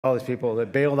all these people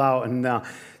that bailed out. And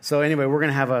so anyway, we're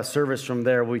going to have a service from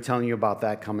there. We'll be telling you about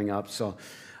that coming up. So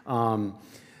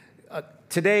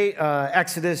today,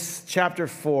 Exodus chapter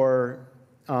 4.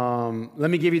 Let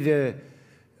me give you the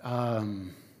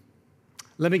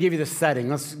setting.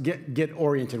 Let's get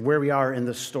oriented where we are in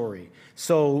the story.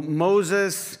 So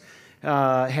Moses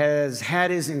has had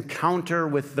his encounter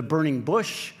with the burning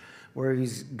bush, where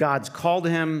God's called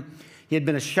him. He had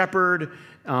been a shepherd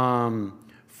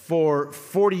for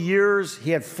 40 years.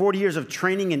 He had 40 years of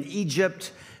training in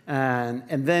Egypt,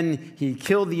 and then he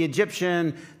killed the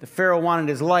Egyptian. The Pharaoh wanted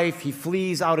his life. He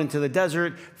flees out into the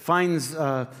desert, finds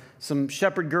some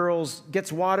shepherd girls,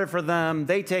 gets water for them.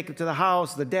 They take him to the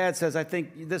house. The dad says, I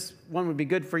think this one would be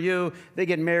good for you. They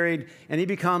get married, and he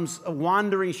becomes a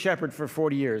wandering shepherd for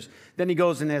 40 years. Then he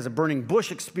goes and has a burning bush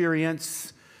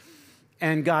experience,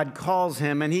 and God calls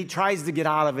him, and he tries to get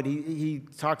out of it. He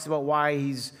talks about why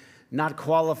he's not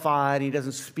qualified, he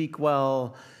doesn't speak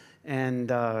well. And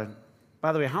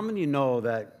by the way, how many of you know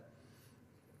that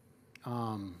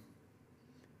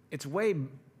it's way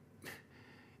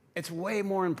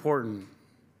more important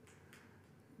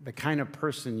the kind of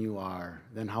person you are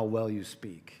than how well you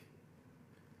speak?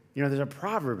 You know, there's a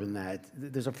proverb in that.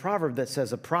 There's a proverb that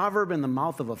says, a proverb in the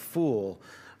mouth of a fool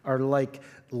are like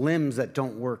limbs that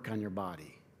don't work on your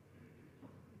body.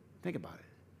 Think about it.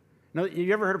 No,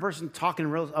 you ever heard a person talking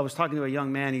I was talking to a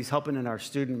young man, he's helping in our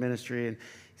student ministry, and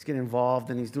he's getting involved,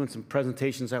 and he's doing some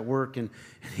presentations at work, and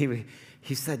he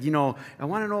said, I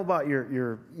want to know about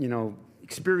your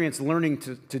experience learning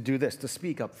to do this, to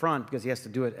speak up front, because he has to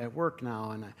do it at work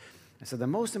now. And I said, the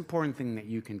most important thing that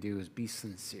you can do is be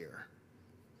sincere.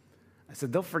 I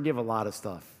said, they'll forgive a lot of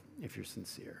stuff if you're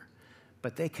sincere,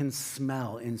 but they can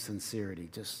smell insincerity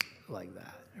just like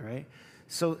that, right?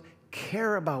 So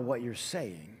care about what you're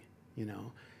saying.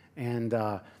 And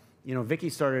Vicki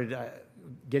started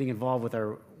getting involved with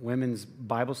our women's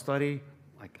Bible study.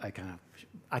 I kind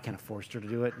of forced her to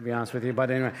do it, to be honest with you. But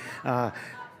anyway,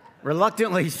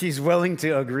 reluctantly, she's willing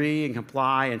to agree and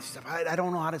comply. And she said, I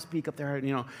don't know how to speak up there,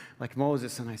 like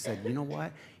Moses. And I said, you know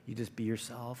what? You just be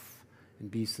yourself and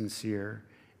be sincere.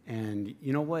 And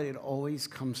you know what? It always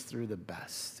comes through the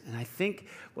best. And I think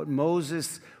what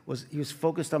Moses he was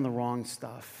focused on the wrong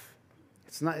stuff.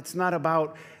 It's not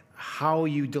about how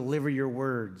you deliver your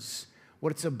words.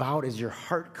 What it's about is your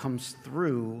heart comes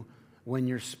through when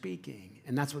you're speaking.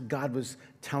 And that's what God was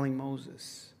telling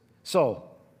Moses. So,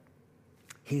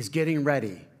 he's getting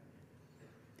ready.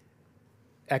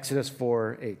 Exodus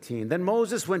 4:18. Then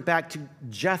Moses went back to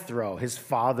Jethro, his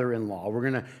father-in-law. We're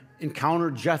going to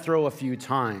encounter Jethro a few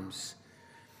times.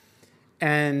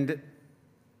 And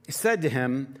he said to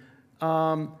him,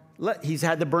 he's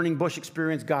had the burning bush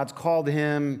experience. God's called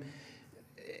him.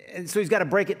 And so he's got to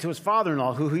break it to his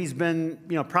father-in-law, who he's been,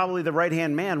 probably the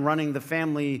right-hand man running the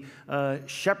family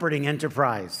shepherding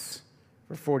enterprise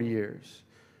for 40 years.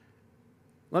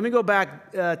 Let me go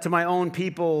back to my own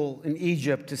people in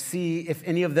Egypt to see if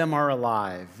any of them are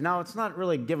alive. Now, it's not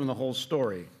really given the whole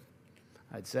story,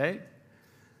 I'd say.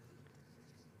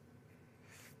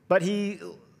 But he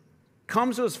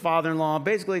comes to his father-in-law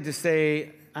basically to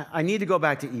say, I need to go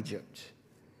back to Egypt.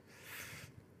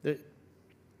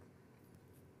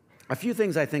 A few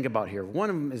things I think about here. One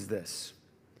of them is this.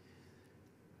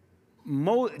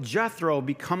 Jethro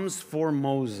becomes for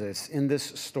Moses in this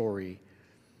story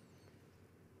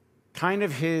kind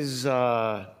of his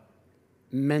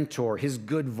mentor, his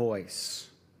good voice,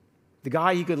 the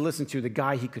guy he could listen to, the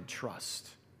guy he could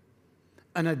trust,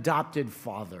 an adopted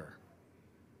father,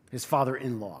 his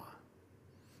father-in-law.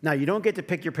 Now, you don't get to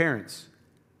pick your parents,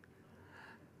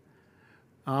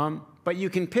 but you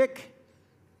can pick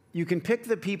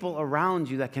the people around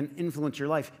you that can influence your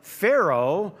life.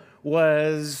 Pharaoh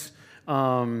was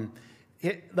the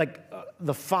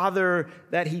father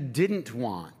that he didn't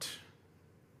want.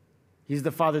 He's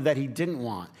the father that he didn't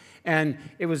want. And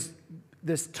it was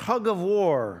this tug of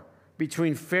war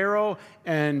between Pharaoh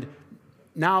and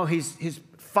now he's his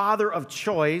father of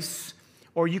choice,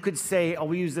 or you could say,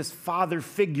 we use this father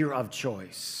figure of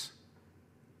choice.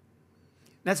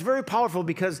 That's very powerful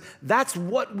because that's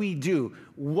what we do.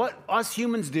 What us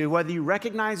humans do, whether you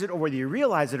recognize it or whether you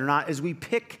realize it or not, is we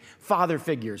pick father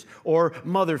figures or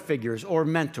mother figures or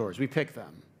mentors. We pick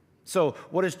them. So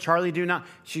what does Charlie do now?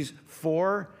 She's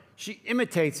 4. She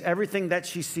imitates everything that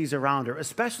she sees around her,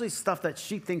 especially stuff that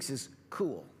she thinks is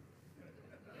cool.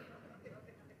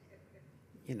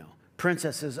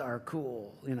 Princesses are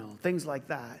cool, things like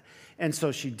that. And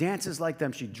so she dances like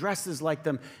them, she dresses like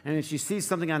them, and if she sees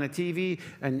something on a TV,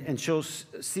 and she'll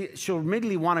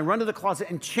immediately want to run to the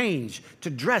closet and change to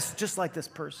dress just like this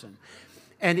person.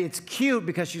 And it's cute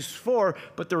because she's 4,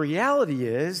 but the reality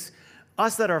is,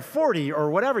 us that are 40 or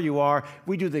whatever you are,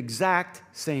 we do the exact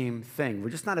same thing. We're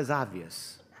just not as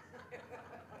obvious.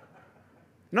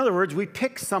 In other words, we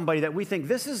pick somebody that we think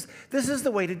this is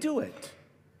the way to do it.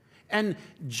 And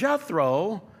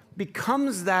Jethro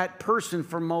becomes that person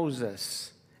for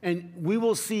Moses. And we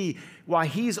will see why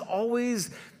he's always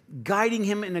guiding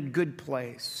him in a good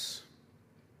place.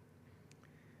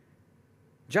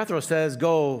 Jethro says,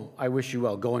 "Go, I wish you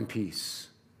well. Go in peace."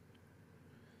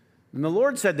 And the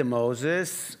Lord said to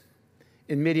Moses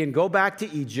in Midian, "Go back to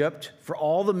Egypt, for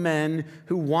all the men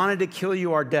who wanted to kill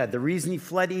you are dead." The reason he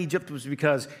fled Egypt was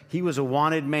because he was a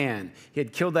wanted man. He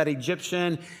had killed that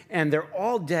Egyptian, and they're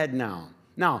all dead now.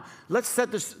 Now, let's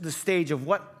set the stage of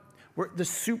the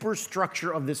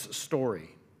superstructure of this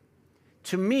story.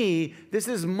 To me, this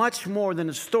is much more than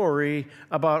a story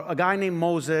about a guy named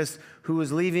Moses who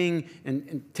is leaving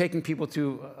and taking people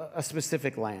to a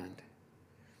specific land.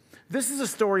 This is a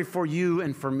story for you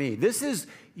and for me. This is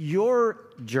your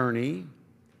journey,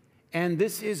 and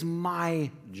this is my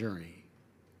journey.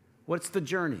 What's the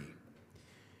journey?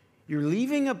 You're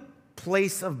leaving a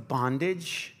place of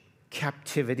bondage,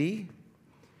 captivity,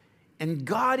 and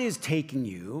God is taking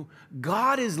you,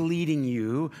 God is leading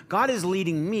you, God is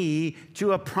leading me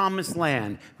to a promised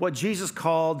land, what Jesus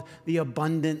called the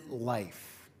abundant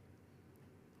life.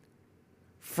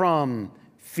 From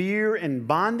fear and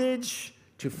bondage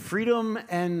to freedom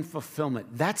and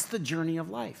fulfillment. That's the journey of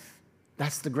life.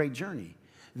 That's the great journey.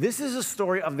 This is a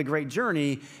story of the great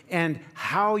journey and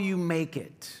how you make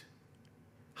it.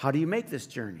 How do you make this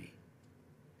journey?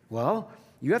 Well,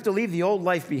 you have to leave the old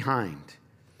life behind.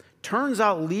 Turns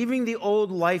out leaving the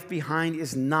old life behind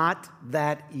is not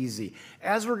that easy.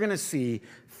 As we're going to see,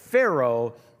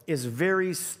 Pharaoh is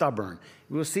very stubborn.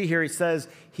 We'll see here, he says,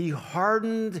 he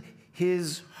hardened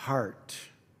his heart.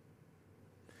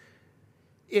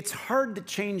 It's hard to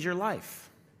change your life.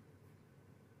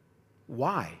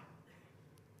 Why?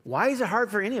 Why is it hard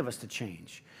for any of us to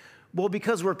change? Well,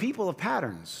 because we're people of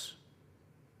patterns,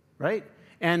 right?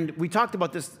 And we talked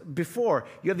about this before.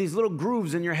 You have these little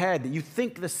grooves in your head that you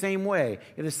think the same way,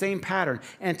 you have the same pattern.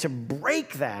 And to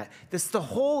break that, the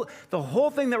whole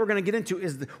thing that we're going to get into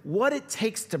is what it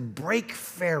takes to break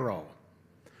Pharaoh.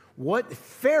 What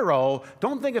Pharaoh,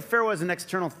 don't think of Pharaoh as an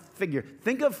external figure.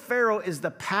 Think of Pharaoh as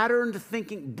the patterned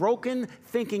thinking, broken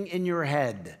thinking in your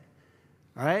head.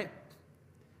 All right?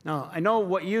 Now, I know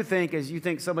what you think is you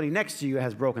think somebody next to you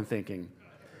has broken thinking.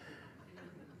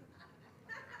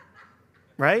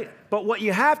 Right? But what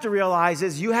you have to realize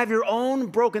is you have your own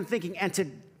broken thinking, and to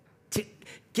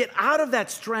get out of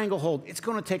that stranglehold, it's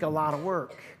going to take a lot of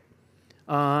work.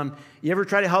 You ever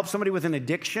try to help somebody with an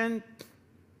addiction?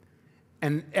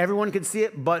 And everyone can see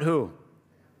it, but who?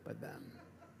 But them.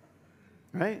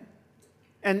 Right?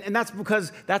 And that's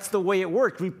because that's the way it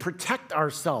works. We protect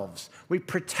ourselves. We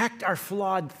protect our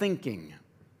flawed thinking.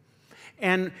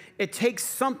 And it takes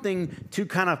something to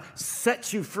kind of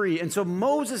set you free. And so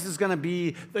Moses is going to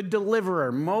be the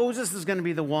deliverer. Moses is going to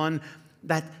be the one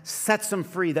that sets them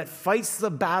free, that fights the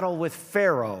battle with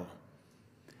Pharaoh.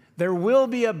 There will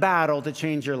be a battle to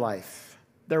change your life.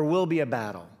 There will be a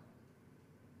battle.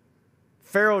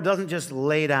 Pharaoh doesn't just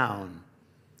lay down.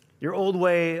 Your old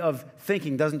way of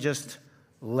thinking doesn't just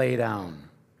lay down.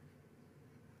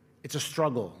 It's a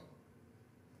struggle.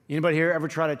 Anybody here ever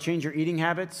try to change your eating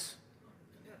habits?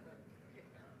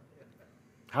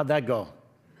 How'd that go?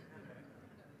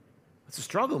 It's a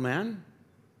struggle, man.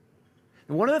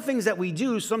 And one of the things that we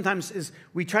do sometimes is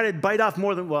we try to bite off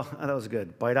more than, well, that was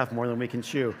good. Bite off more than we can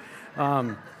chew.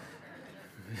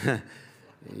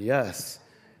 Yes.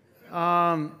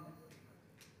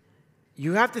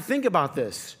 You have to think about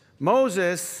this.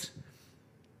 Moses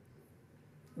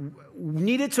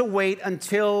needed to wait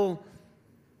until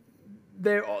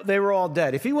they were all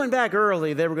dead. If he went back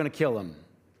early, they were going to kill him.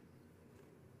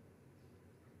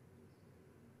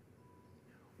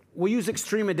 We'll use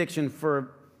extreme addiction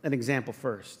for an example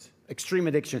first. Extreme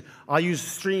addiction. I'll use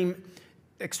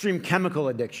extreme chemical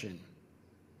addiction.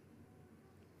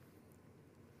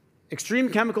 Extreme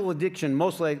chemical addiction,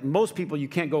 most people, you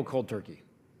can't go cold turkey.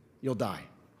 You'll die.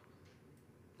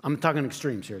 I'm talking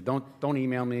extremes here. Don't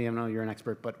email me. I know you're an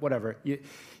expert, but whatever.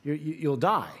 You'll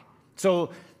die.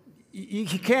 So you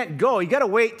can't go. You got to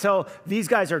wait till these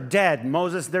guys are dead.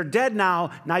 Moses, they're dead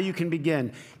now. Now you can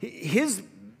begin.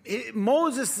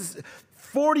 Moses'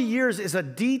 40 years is a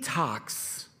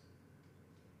detox.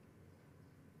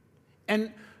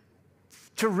 And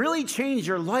to really change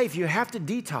your life, you have to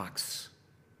detox.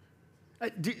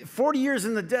 40 years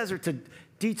in the desert to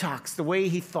detox the way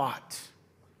he thought.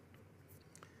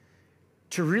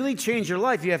 to really change your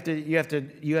life, you have to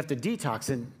detox.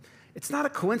 And it's not a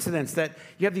coincidence that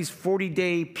you have these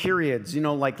 40-day periods,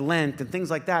 like Lent and things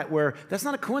like that, where that's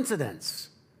not a coincidence.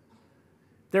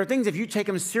 There are things, if you take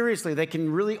them seriously, they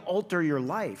can really alter your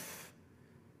life.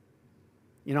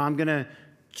 I'm going to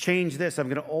change this. I'm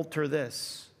going to alter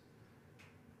this.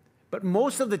 But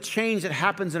most of the change that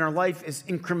happens in our life is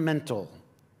incremental.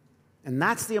 And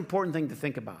that's the important thing to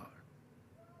think about.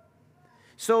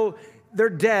 So they're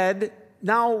dead.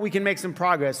 Now we can make some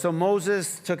progress. So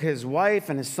Moses took his wife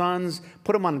and his sons,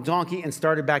 put them on a donkey, and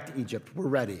started back to Egypt. We're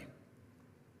ready.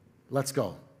 Let's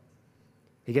go.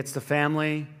 He gets the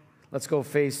family. Let's go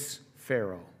face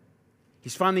Pharaoh.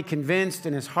 He's finally convinced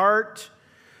in his heart.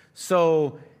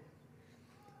 So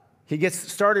he gets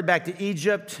started back to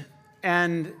Egypt.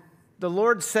 And the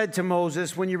Lord said to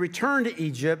Moses, when you return to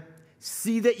Egypt,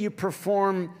 see that you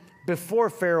perform before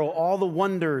Pharaoh all the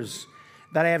wonders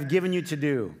that I have given you to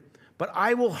do. But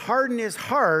I will harden his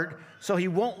heart so he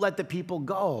won't let the people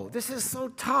go. This is so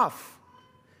tough.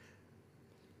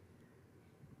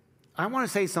 I want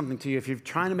to say something to you. If you're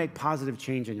trying to make positive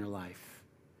change in your life,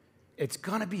 it's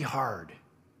going to be hard.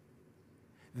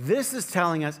 This is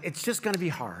telling us it's just going to be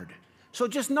hard. So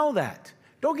just know that.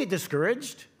 Don't get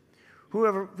discouraged.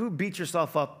 Who beats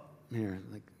yourself up here?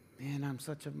 Like, man, I'm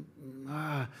such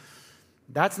a...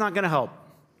 That's not going to help.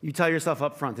 You tell yourself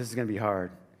up front, this is going to be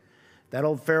hard. That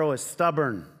old Pharaoh is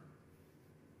stubborn,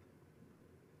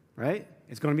 right?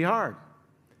 It's going to be hard.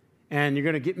 And you're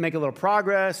going to make a little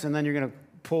progress, and then you're going to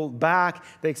pull back.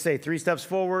 They say 3 steps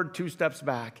forward, 2 steps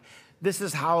back. This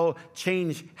is how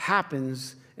change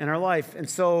happens in our life. And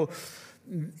so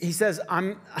he says,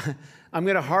 I'm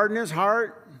going to harden his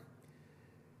heart.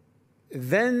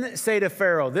 Then say to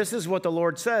Pharaoh, this is what the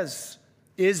Lord says,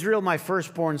 Israel, my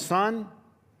firstborn son.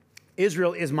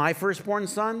 Israel is my firstborn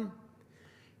son.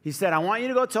 He said, I want you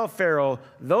to go tell Pharaoh,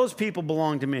 those people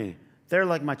belong to me. They're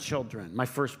like my children, my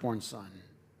firstborn son.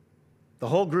 The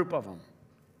whole group of them.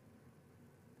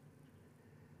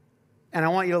 And I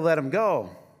want you to let them go.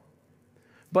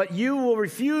 But you will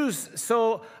refuse,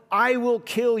 so I will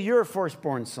kill your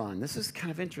firstborn son. This is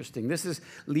kind of interesting. This is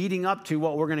leading up to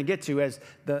what we're going to get to as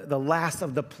the last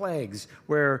of the plagues,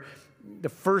 where the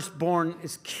firstborn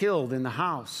is killed in the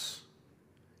house.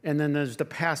 And then there's the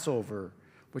Passover,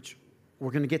 which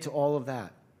we're going to get to all of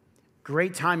that.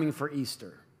 Great timing for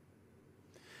Easter.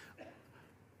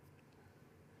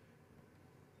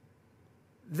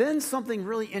 Then something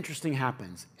really interesting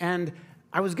happens. And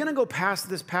I was going to go past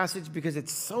this passage because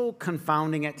it's so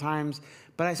confounding at times.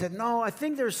 But I said, no, I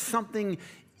think there's something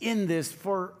in this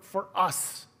for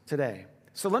us today.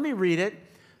 So let me read it.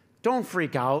 Don't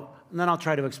freak out. And then I'll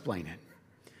try to explain it.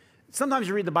 Sometimes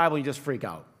you read the Bible and you just freak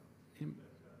out.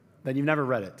 Then you've never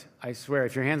read it. I swear,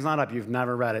 if your hand's not up, you've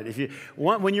never read it.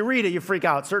 When you read it, you freak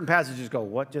out. Certain passages go,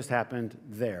 what just happened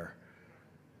there?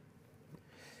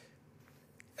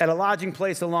 At a lodging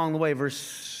place along the way,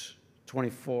 verse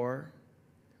 24,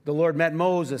 the Lord met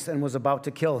Moses and was about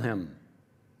to kill him.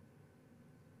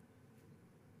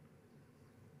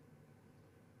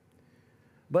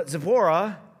 But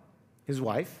Zipporah, his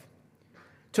wife,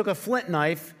 took a flint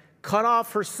knife, cut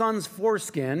off her son's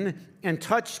foreskin, and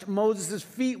touched Moses'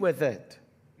 feet with it.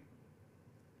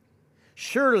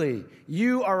 Surely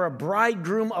you are a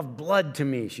bridegroom of blood to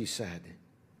me, she said.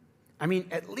 I mean,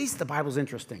 at least the Bible's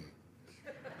interesting.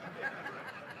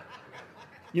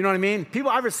 You know what I mean?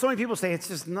 I've heard so many people say it's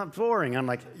just not boring. I'm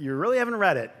like, you really haven't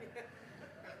read it.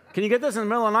 Can you get this in the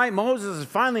middle of the night? Moses is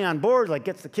finally on board,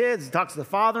 gets the kids, talks to the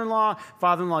father-in-law.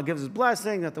 Father-in-law gives his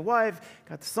blessing, got the wife,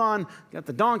 got the son, got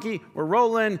the donkey. We're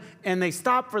rolling, and they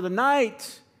stop for the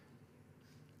night.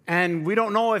 And we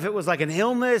don't know if it was like an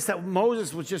illness that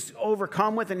Moses was just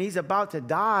overcome with, and he's about to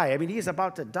die. I mean, he's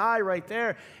about to die right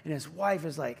there. And his wife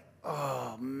is like,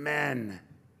 oh, men.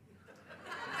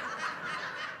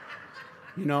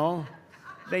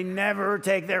 They never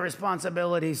take their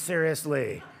responsibilities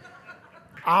seriously.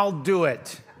 I'll do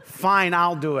it. Fine,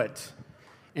 I'll do it.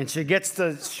 And she gets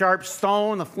the sharp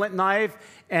stone, the flint knife,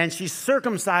 and she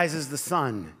circumcises the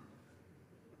son.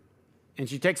 And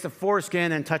she takes the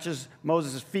foreskin and touches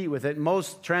Moses' feet with it.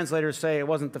 Most translators say it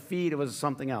wasn't the feet, it was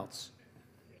something else.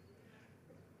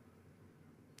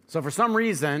 So for some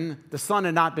reason, the son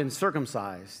had not been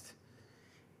circumcised.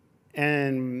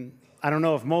 And I don't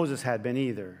know if Moses had been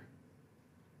either.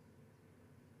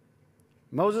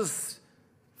 Moses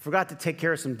forgot to take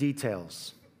care of some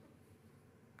details.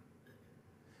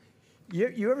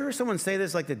 You ever hear someone say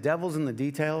this, like the devil's in the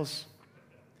details?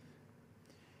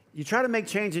 You try to make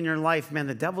change in your life, man,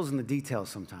 the devil's in the details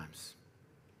sometimes.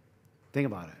 Think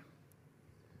about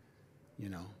it.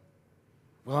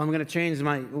 Well, I'm going to change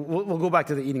we'll go back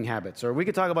to the eating habits. Or we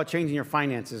could talk about changing your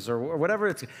finances or whatever.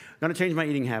 It's going to change my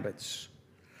eating habits.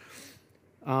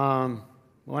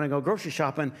 When I go grocery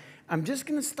shopping, I'm just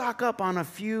going to stock up on a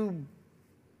few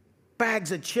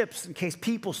bags of chips in case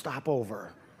people stop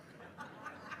over.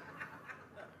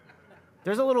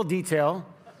 There's a little detail.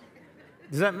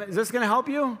 Is this going to help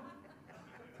you?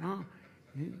 No.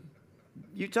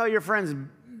 You tell your friends,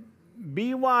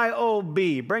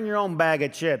 BYOB, bring your own bag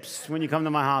of chips when you come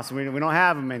to my house. We don't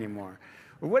have them anymore.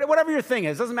 Whatever your thing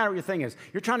is, doesn't matter what your thing is.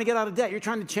 You're trying to get out of debt. You're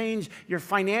trying to change your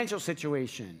financial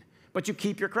situation, but you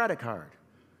keep your credit card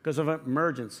because of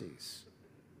emergencies.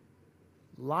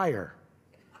 Liar.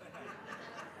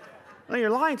 No, you're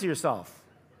lying to yourself.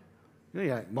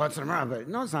 You're like, well, it's an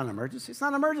emergency. No, it's not an emergency. It's not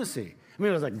an emergency. I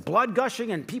mean, it was like blood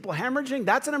gushing and people hemorrhaging.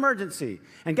 That's an emergency.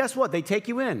 And guess what? They take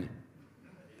you in.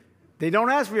 They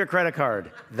don't ask for your credit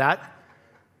card.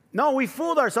 No, we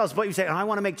fooled ourselves. But you say, oh, I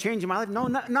want to make change in my life. No,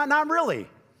 not really.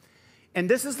 And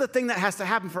this is the thing that has to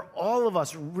happen for all of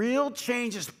us. Real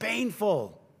change is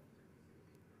painful.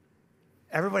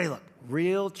 Everybody look,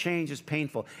 real change is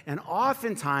painful. And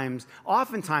oftentimes,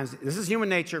 this is human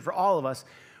nature for all of us,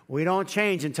 we don't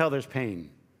change until there's pain.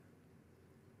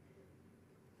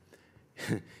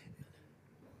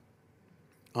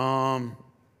 The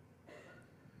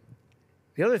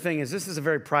other thing is this is a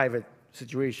very private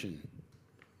situation.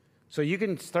 So you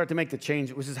can start to make the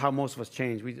change, which is how most of us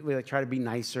change. We like try to be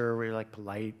nicer, we're like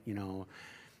polite,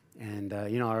 And,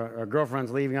 our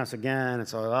girlfriend's leaving us again.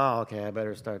 It's all, oh, okay, I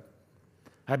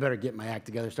better get my act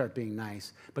together, start being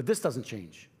nice. But this doesn't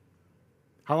change.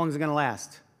 How long is it going to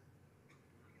last?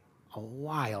 A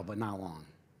while, but not long.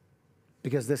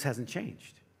 Because this hasn't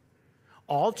changed.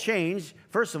 All change,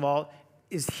 first of all,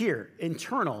 is here,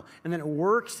 internal, and then it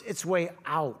works its way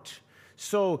out.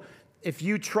 So if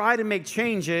you try to make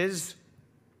changes,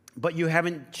 but you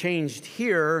haven't changed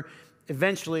here,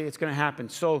 eventually it's going to happen.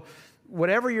 So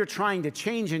whatever you're trying to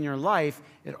change in your life,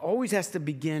 it always has to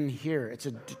begin here. It's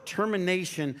a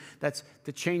determination. That's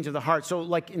the change of the heart. So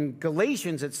like in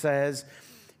Galatians it says,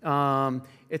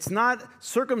 it's not,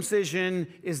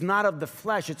 circumcision is not of the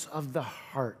flesh, it's of the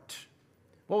heart.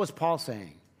 What was Paul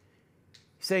saying?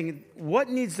 He's saying what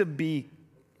needs to be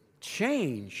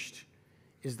changed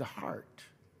is the heart.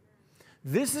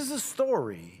 This is a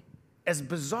story, as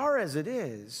bizarre as it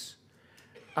is,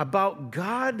 about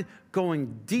God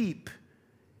going deep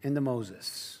into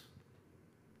Moses.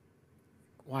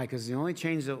 Why? Because the only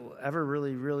change that will ever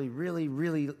really, really, really,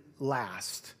 really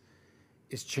last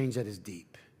is change that is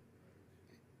deep.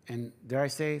 And dare I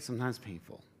say, sometimes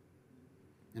painful.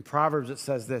 In Proverbs it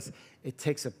says this, it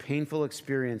takes a painful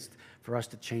experience for us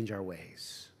to change our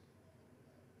ways.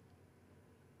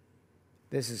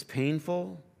 This is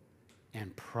painful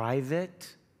and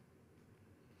private.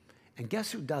 And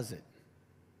guess who does it?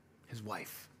 His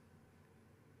wife.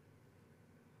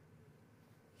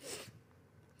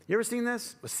 You ever seen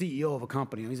this? A CEO of a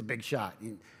company, he's a big shot,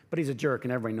 but he's a jerk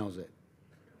and everybody knows it.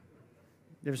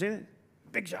 You ever seen it?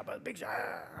 Big shot, but big shot.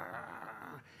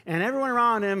 And everyone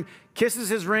around him kisses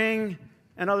his ring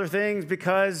and other things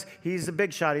because he's a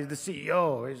big shot. He's the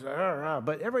CEO.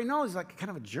 But everybody knows he's like kind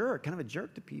of a jerk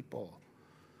to people.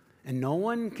 And no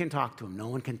one can talk to him. No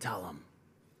one can tell him.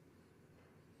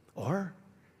 Or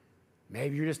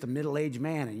maybe you're just a middle-aged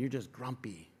man and you're just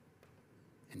grumpy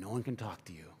and no one can talk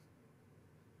to you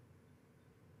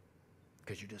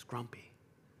because you're just grumpy.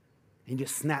 And you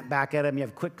just snap back at him. You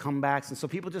have quick comebacks. And so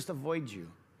people just avoid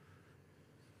you.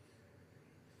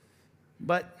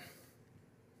 But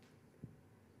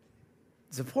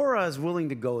Zipporah is willing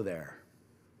to go there,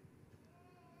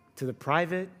 to the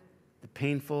private, the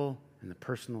painful, and the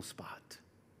personal spot.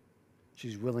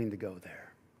 She's willing to go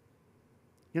there.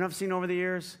 You know what I've seen over the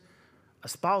years? A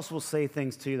spouse will say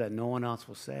things to you that no one else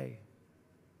will say.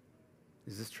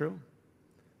 Is this true?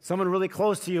 Someone really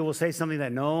close to you will say something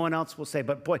that no one else will say.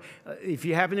 But boy, if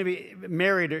you happen to be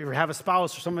married or have a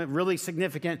spouse or someone really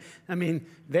significant, I mean,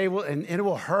 they will, and it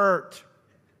will hurt.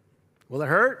 Will it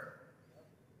hurt?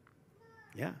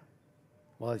 Yeah.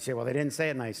 Well, you say, well, they didn't say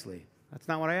it nicely. That's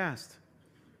not what I asked.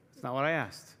 That's not what I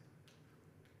asked.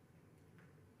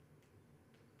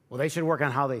 Well, they should work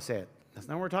on how they say it. That's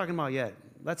not what we're talking about yet.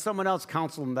 Let someone else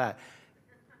counsel them that.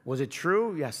 Was it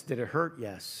true? Yes. Did it hurt?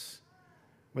 Yes.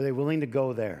 Were they willing to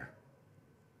go there?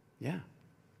 Yeah.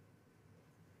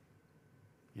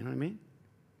 You know what I mean?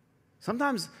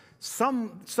 Sometimes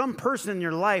some person in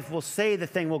your life will say the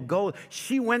thing, will go,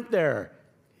 she went there.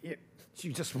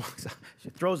 She just walks out. She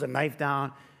throws a knife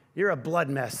down. You're a blood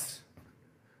mess.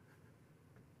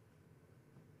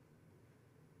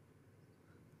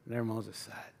 There Moses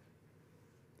sat.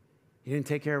 He didn't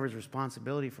take care of his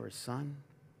responsibility for his son.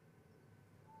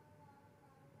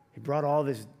 He brought all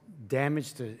this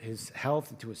damage to his health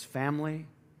and to his family.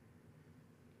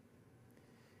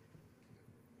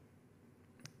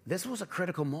 This was a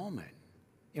critical moment.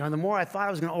 And the more I thought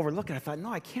I was going to overlook it, I thought,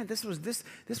 no, I can't. This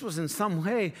was in some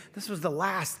way, this was the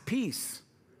last piece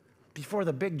before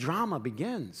the big drama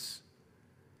begins.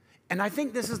 And I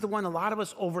think this is the one a lot of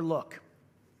us overlook.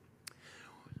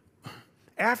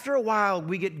 After a while,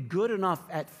 we get good enough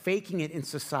at faking it in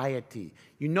society.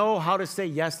 You know how to say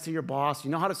yes to your boss.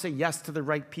 You know how to say yes to the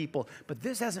right people. But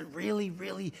this hasn't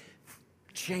really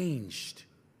changed.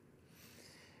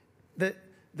 The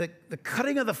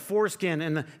cutting of the foreskin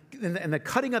and the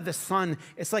cutting of the son,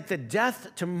 it's like the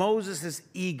death to Moses'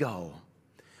 ego.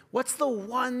 What's the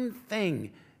one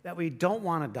thing that we don't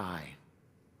want to die?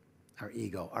 Our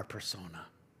ego, our persona,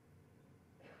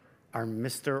 our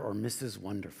Mr. or Mrs.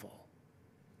 Wonderful.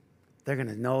 They're going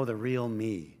to know the real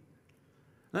me.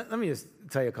 Let me just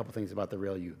tell you a couple things about the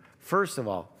real you. First of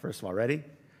all, ready?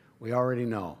 We already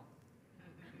know.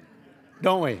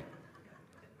 Don't we?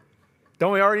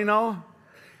 Don't we already know?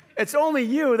 It's only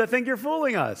you that think you're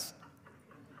fooling us.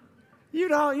 You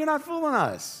know, you're not fooling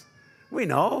us. We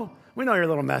know. We know you're a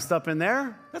little messed up in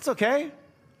there. That's okay.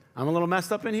 I'm a little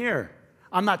messed up in here.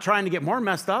 I'm not trying to get more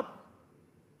messed up.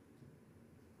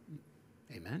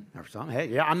 Amen. Or something. Hey,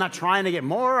 yeah, I'm not trying to get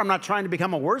more. I'm not trying to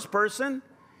become a worse person.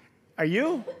 Are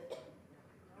you?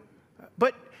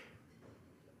 But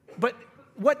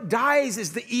what dies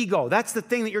is the ego. That's the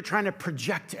thing that you're trying to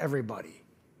project to everybody.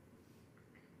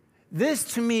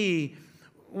 This, to me,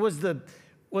 was the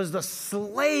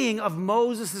slaying of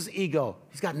Moses' ego.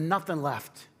 He's got nothing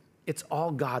left. It's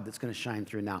all God that's going to shine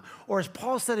through now. Or as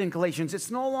Paul said in Galatians,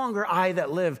 it's no longer I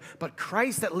that live, but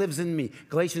Christ that lives in me.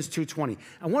 Galatians 2:20.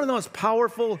 And one of the most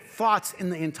powerful thoughts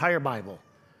in the entire Bible.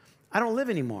 I don't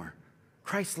live anymore.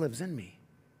 Christ lives in me.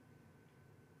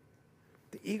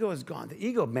 The ego is gone. The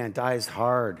ego, man, dies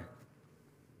hard.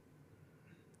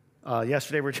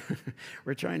 Yesterday,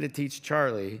 we're trying to teach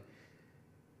Charlie.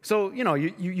 So,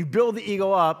 you build the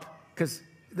ego up because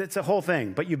it's a whole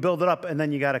thing, but you build it up and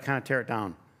then you got to kind of tear it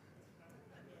down.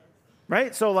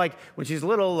 Right? So, like, when she's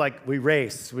little, like, we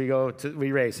race. We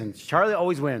race, and Charlie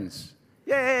always wins.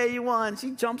 Yay, you won.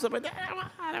 She jumps up and,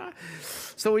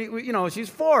 so she's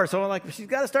 4, so like, she's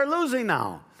got to start losing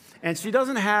now. And she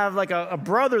doesn't have like a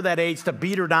brother that age to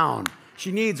beat her down.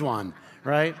 She needs one,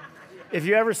 right? If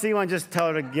you ever see one, just tell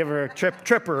her to give her a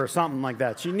tripper or something like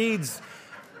that. She's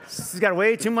got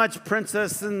way too much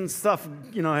princess and stuff,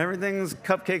 everything's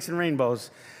cupcakes and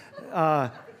rainbows.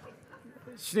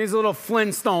 She needs a little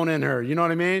Flintstone in her, you know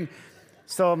what I mean?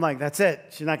 So I'm like, that's it.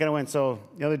 She's not going to win. So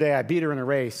the other day I beat her in a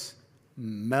race.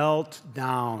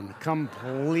 Meltdown.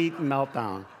 Complete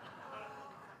meltdown.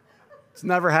 It's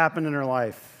never happened in her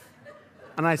life.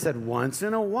 And I said, once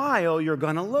in a while, you're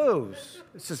going to lose.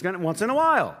 It's just once in a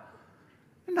while.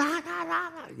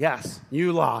 Yes,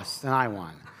 you lost and I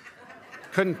won.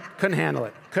 Couldn't handle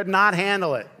it. Could not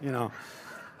handle it,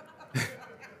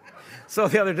 So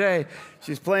the other day,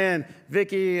 she's playing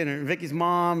Vicky and Vicky's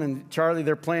mom and Charlie.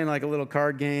 They're playing like a little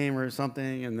card game or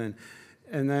something, and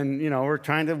then we're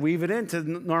trying to weave it into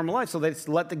normal life. So they just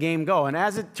let the game go. And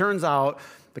as it turns out,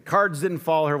 the cards didn't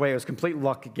fall her way. It was a complete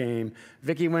luck game.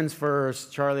 Vicky wins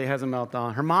first. Charlie has a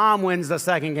meltdown. Her mom wins the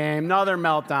second game. Another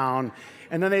meltdown.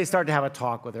 And then they start to have a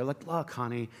talk with her. Like, look,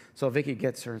 honey. So Vicky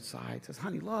gets her inside. Says,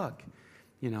 honey, look.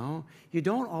 You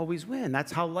don't always win.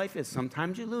 That's how life is.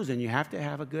 Sometimes you lose, and you have to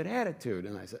have a good attitude.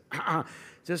 And I said,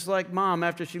 just like Mom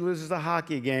after she loses a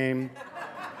hockey game.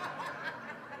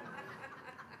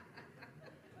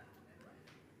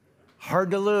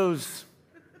 Hard to lose.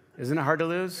 Isn't it hard to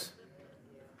lose?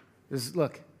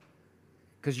 Look,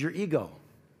 because your ego.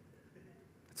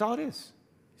 That's all it is.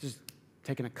 It's just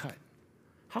taking a cut.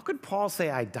 How could Paul say,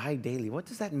 I die daily? What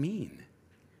does that mean?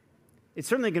 It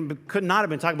certainly could not have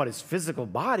been talking about his physical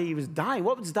body. He was dying.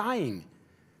 What was dying?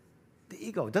 The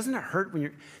ego. Doesn't it hurt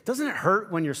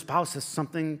when your spouse says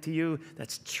something to you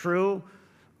that's true?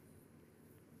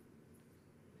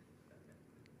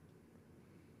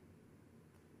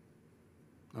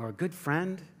 Or a good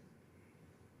friend?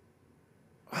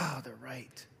 Oh, they're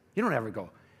right. You don't ever go,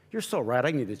 you're so right,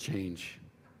 I need to change.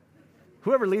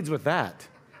 Whoever leads with that?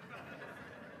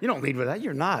 You don't lead with that.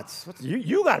 You're nuts.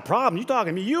 You got problems. You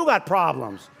talking to me. You got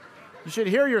problems. You should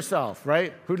hear yourself,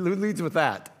 right? Who leads with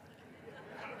that?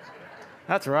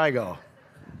 That's where I go.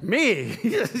 Me?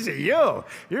 You.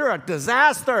 You're a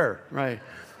disaster, right?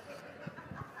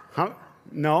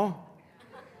 No.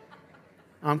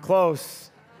 I'm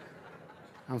close.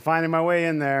 I'm finding my way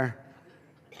in there.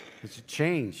 It should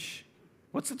change.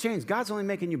 What's the change? God's only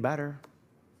making you better.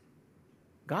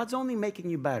 God's only making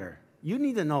you better. You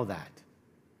need to know that.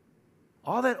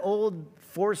 All that old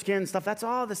foreskin stuff, that's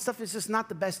all. This stuff is just not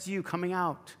the best of you coming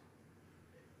out.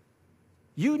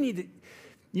 You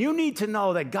need to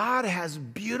know that God has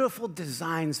beautiful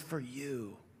designs for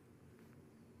you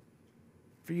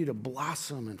to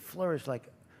blossom and flourish like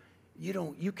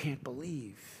you can't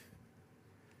believe.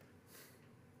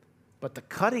 But the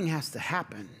cutting has to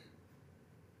happen.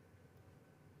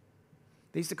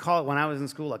 They used to call it when I was in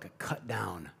school like a cut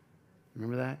down.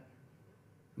 Remember that?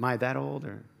 Am I that old?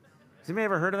 Or has anybody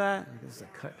ever heard of that? This is a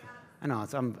cut. I know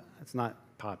it's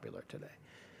not popular today.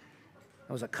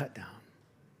 It was a cut down.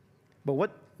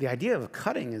 But the idea of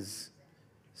cutting is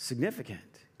significant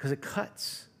because it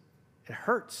cuts. It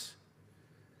hurts.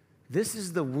 This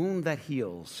is the wound that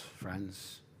heals,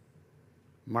 friends.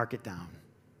 Mark it down.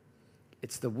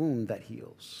 It's the wound that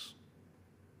heals.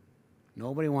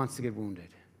 Nobody wants to get wounded,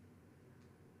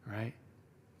 right?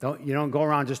 You don't go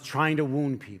around just trying to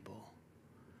wound people.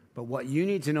 But what you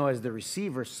need to know as the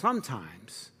receiver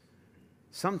sometimes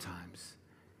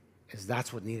is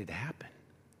that's what needed to happen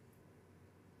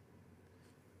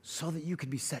so that you could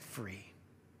be set free.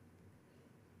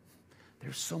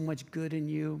 There's so much good in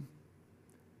you.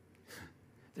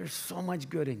 There's so much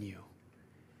good in you.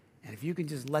 And if you can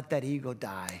just let that ego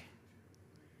die,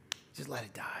 just let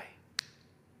it die.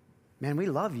 Man, we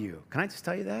love you. Can I just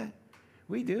tell you that?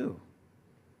 We do.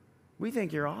 We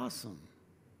think you're awesome.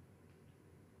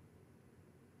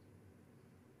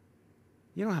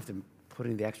 You don't have to put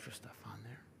any of the extra stuff on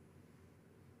there.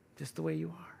 Just the way you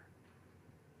are.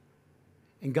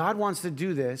 And God wants to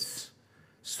do this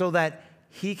so that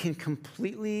he can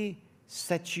completely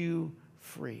set you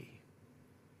free.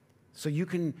 So you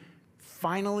can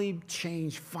finally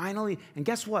change, and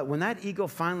guess what? When that ego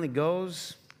finally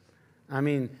goes,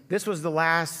 this was the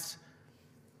last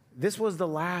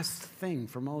thing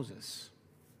for Moses.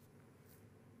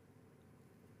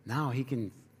 Now he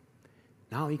can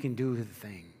do the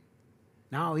thing.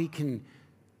 Now he can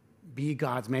be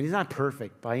God's man. He's not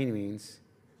perfect by any means,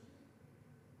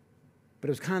 but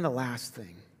it was kind of the last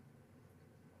thing.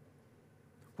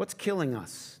 What's killing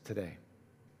us today?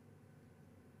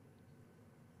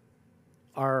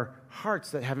 Our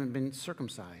hearts that haven't been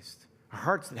circumcised, our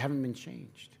hearts that haven't been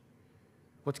changed.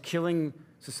 What's killing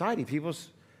society?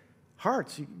 People's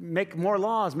hearts. You make more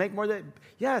laws, make more that.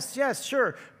 Yes,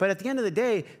 sure. But at the end of the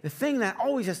day, the thing that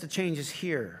always has to change is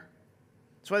here.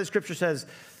 That's why the scripture says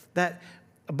that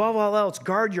above all else,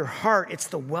 guard your heart. It's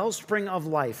the wellspring of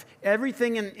life.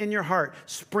 Everything in your heart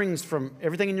springs from,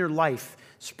 everything in your life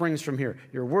springs from here.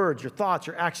 Your words, your thoughts,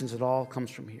 your actions, it all comes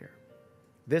from here.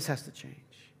 This has to change.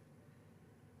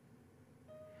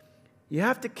 You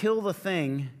have to kill the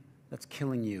thing that's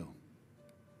killing you.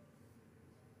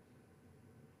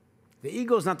 The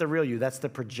ego is not the real you, that's the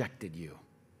projected you.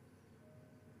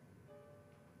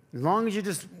 As long as you're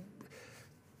just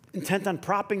intent on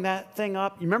propping that thing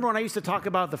up. You remember when I used to talk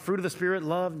about the fruit of the Spirit,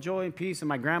 love, joy, and peace, in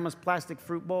my grandma's plastic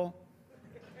fruit bowl?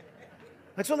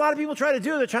 That's what a lot of people try to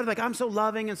do. They're trying to be like, I'm so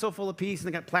loving and so full of peace, and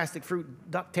they got plastic fruit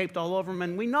duct taped all over them,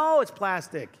 and we know it's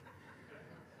plastic.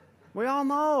 We all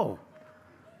know.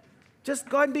 Just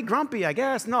go ahead and be grumpy, I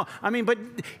guess. No, but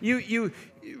you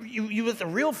with the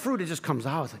real fruit, it just comes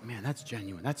out. It's like, man, that's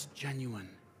genuine. That's genuine.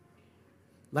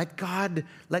 Let God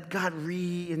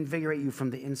reinvigorate you from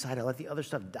the inside out. Let the other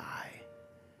stuff die.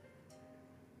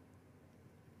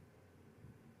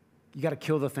 You got to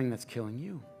kill the thing that's killing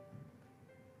you.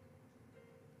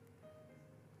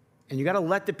 And you got to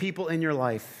let the people in your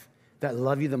life that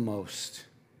love you the most.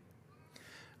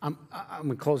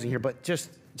 I'm closing here, but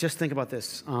just think about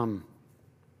this.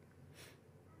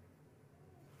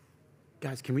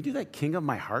 Guys, can we do that King of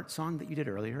My Heart song that you did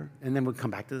earlier? And then we'll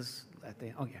come back to this at the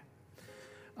end. Oh, yeah.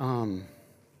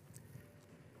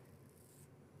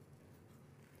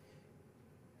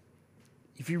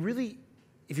 If you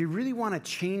really want to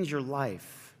change your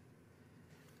life,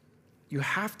 you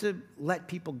have to let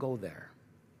people go there.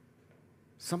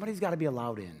 Somebody's got to be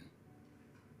allowed in.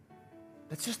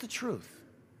 That's just the truth.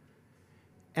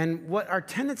 And what our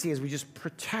tendency is, we just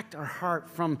protect our heart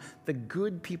from the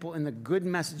good people and the good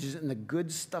messages and the good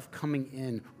stuff coming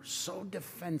in. We're so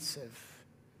defensive.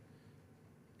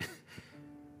 I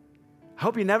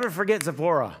hope you never forget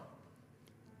Zipporah.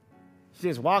 She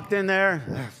just walked in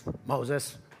there.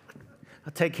 Moses,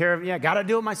 I'll take care of it. Yeah, got to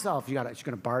do it myself. She's going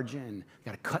to barge in. You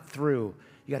got to cut through.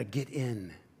 You got to get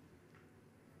in.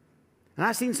 And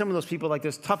I've seen some of those people, like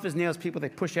those tough as nails people, they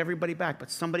push everybody back,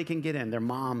 but somebody can get in. Their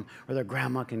mom or their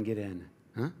grandma can get in.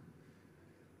 Huh?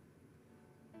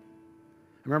 I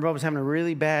remember I was having a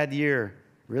really bad year.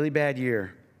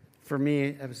 for me,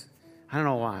 I don't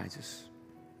know why,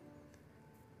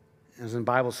 I was in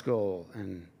Bible school,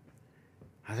 and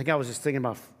I think I was just thinking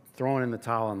about throwing in the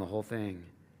towel on the whole thing.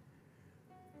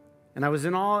 And I used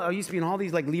to be in all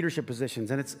these like leadership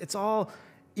positions, and it's all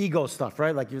ego stuff,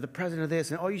 right? Like you're the president of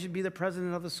this, and you should be the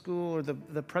president of the school or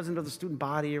the president of the student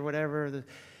body or whatever,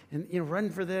 and run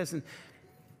for this. And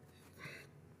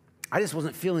I just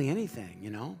wasn't feeling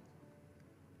anything,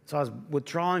 So I was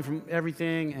withdrawing from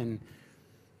everything, and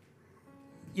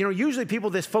usually people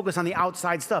just focus on the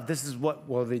outside stuff. This is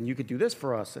well, then you could do this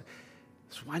for us.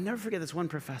 So I never forget this one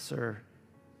professor.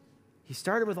 He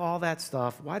started with all that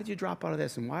stuff. Why did you drop out of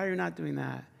this? And why are you not doing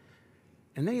that?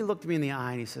 And then he looked me in the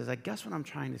eye and he says, I guess what I'm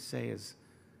trying to say is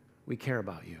we care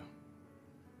about you.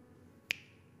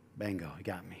 Bingo, he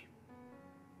got me.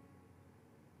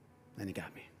 Then he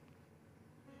got me.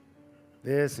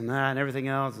 This and that and everything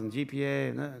else and GPA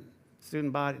and that,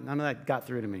 student body, none of that got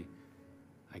through to me.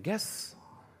 I guess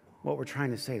what we're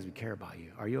trying to say is we care about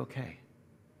you. Are you okay?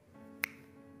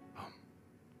 Boom.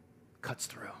 Cuts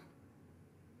through.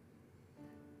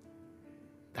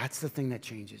 That's the thing that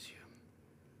changes you.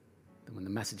 When the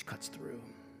message cuts through.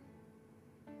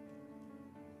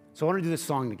 So I want to do this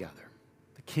song together.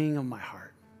 The King of My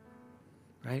Heart.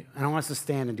 Right? And I want us to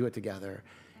stand and do it together.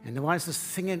 And I want us to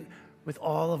sing it with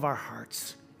all of our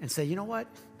hearts and say, you know what?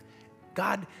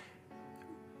 God,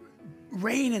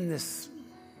 reign in this.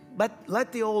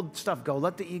 Let the old stuff go.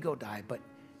 Let the ego die. But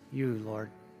you, Lord,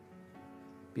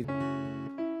 be God.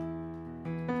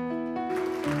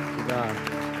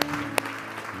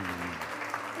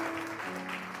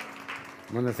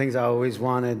 One of the things I always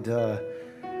wanted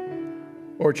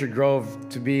Orchard Grove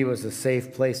to be was a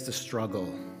safe place to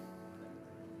struggle.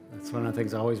 That's one of the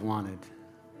things I always wanted.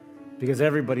 Because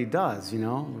everybody does,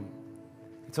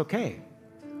 It's okay.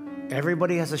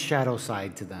 Everybody has a shadow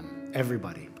side to them.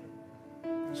 Everybody.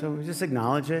 So we just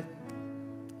acknowledge it.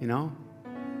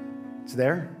 It's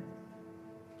there.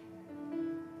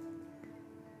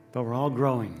 But we're all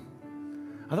growing.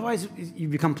 Otherwise, you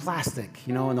become plastic,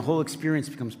 and the whole experience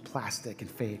becomes plastic and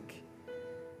fake.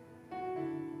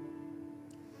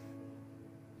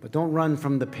 But don't run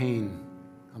from the pain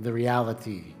of the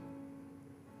reality.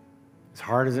 As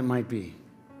hard as it might be,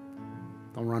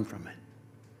 don't run from it.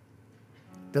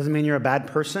 Doesn't mean you're a bad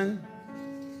person,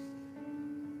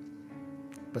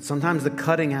 but sometimes the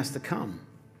cutting has to come.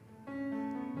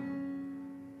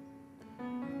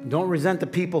 Don't resent the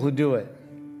people who do it,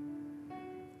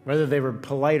 whether they were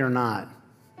polite or not.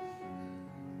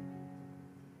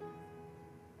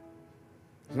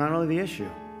 It's not really the issue.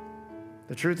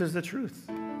 The truth is the truth.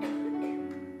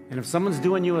 And if someone's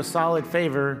doing you a solid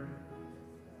favor,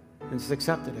 then just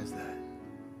accept it as that.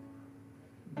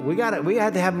 We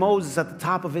had to have Moses at the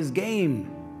top of his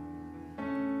game.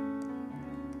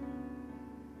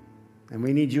 And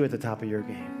we need you at the top of your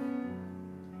game.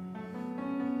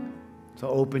 So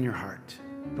open your heart.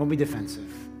 Don't be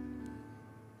defensive.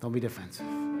 Don't be defensive.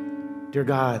 Dear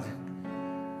God,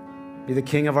 be the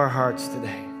King of our hearts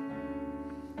today.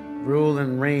 Rule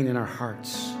and reign in our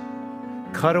hearts.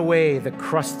 Cut away the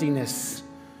crustiness.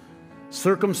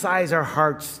 Circumcise our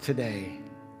hearts today.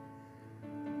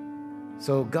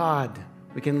 So, God,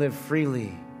 we can live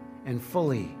freely and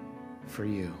fully for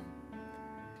you.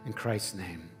 In Christ's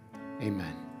name,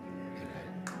 amen.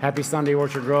 Amen. Happy Sunday,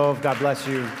 Orchard Grove. God bless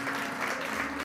you.